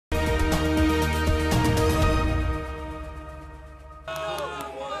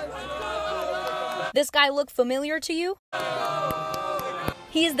This guy look familiar to you?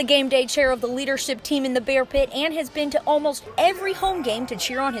 He is the game day chair of the leadership team in the Bear Pit and has been to almost every home game to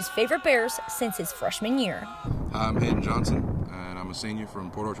cheer on his favorite Bears since his freshman year. I'm Hayden Johnson, and I'm a senior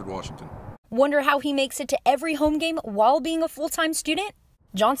from Port Orchard, Washington. Wonder how he makes it to every home game while being a full-time student?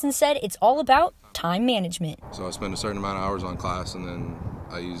 Johnson said it's all about time management. So I spend a certain amount of hours on class, and then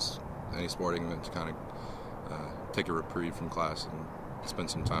I use any sporting event to kind of take a reprieve from class and spend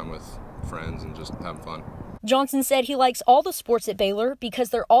some time with friends and just have fun. Johnson said he likes all the sports at Baylor because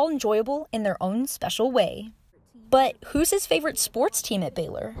they're all enjoyable in their own special way. But who's his favorite sports team at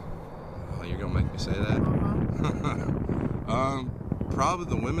Baylor? Oh, you're going to make me say that? Probably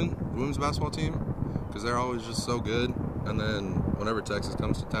the women's basketball team, because they're always just so good. And then whenever Texas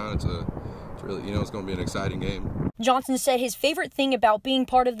comes to town, it's really, it's going to be an exciting game. Johnson said his favorite thing about being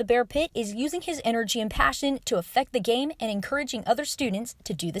part of the Bear Pit is using his energy and passion to affect the game and encouraging other students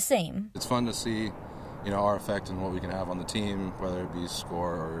to do the same. It's fun to see, our effect and what we can have on the team, whether it be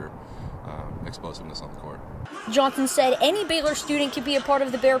score or explosiveness on the court. Johnson said any Baylor student can be a part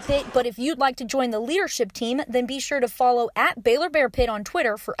of the Bear Pit, but if you'd like to join the leadership team, then be sure to follow @Baylor Bear Pit on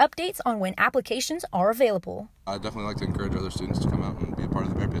Twitter for updates on when applications are available. I'd definitely like to encourage other students to come out and be a part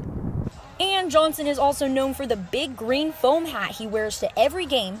of the Bear Pit. And Johnson is also known for the big green foam hat he wears to every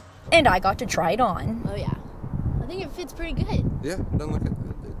game, and I got to try it on. Oh yeah, I think it fits pretty good. Yeah, it doesn't look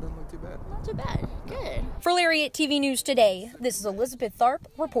too bad. Not too bad. Good. For Lariat TV News Today, this is Elizabeth Tharp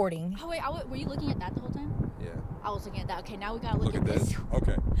reporting. Oh wait, were you looking at that the whole time? Yeah. I was looking at that. Okay, now we gotta look at this. this.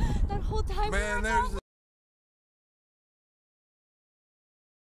 Okay. That whole time. Man, there's